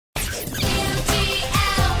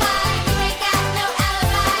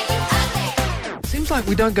like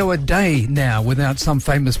we don't go a day now without some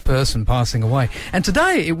famous person passing away. And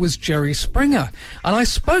today it was Jerry Springer. And I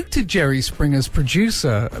spoke to Jerry Springer's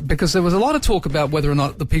producer because there was a lot of talk about whether or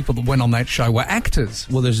not the people that went on that show were actors.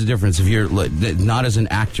 Well, there's a difference. If you're not as an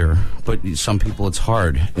actor, but some people it's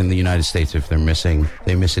hard in the United States if they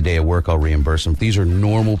miss a day of work, I'll reimburse them. These are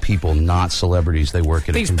normal people, not celebrities. They work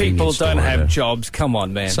at These a convenience people don't store have jobs. Come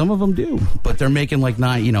on, man. Some of them do, but they're making like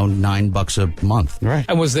 $9 a month. Right.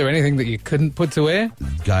 And was there anything that you couldn't put to air?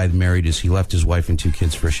 The guy married he left his wife and 2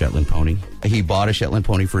 kids for a Shetland pony. He bought a Shetland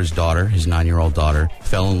pony for his daughter, his 9-year-old daughter,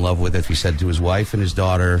 fell in love with it. He said to his wife and his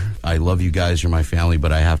daughter, I love you guys, you're my family,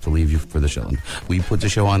 but I have to leave you for the Shetland. We put the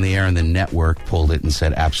show on the air and the network pulled it and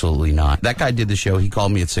said, absolutely not. That guy did the show. He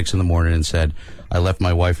called me at 6 a.m. and said, I left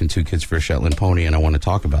my wife and 2 kids for a Shetland pony and I want to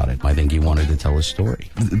talk about it. I think he wanted to tell a story.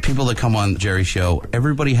 The people that come on Jerry's show,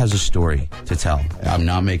 everybody has a story to tell. I'm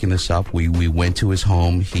not making this up. We went to his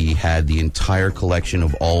home. He had the entire collection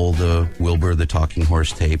of all the Wilbur the Talking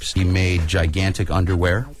Horse tapes. He made gigantic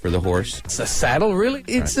underwear for the horse. It's a saddle, really?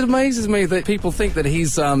 It amazes me that people think that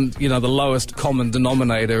he's, the lowest common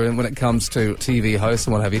denominator when it comes to TV hosts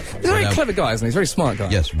and what have you. He's a very clever guy, isn't he? He's a very smart guy.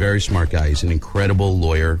 Yes, very smart guy. He's an incredible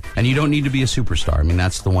lawyer. And you don't need to be a superstar. I mean,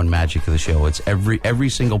 that's the one magic of the show. It's every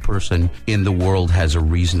single person in the world has a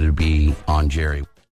reason to be on Jerry.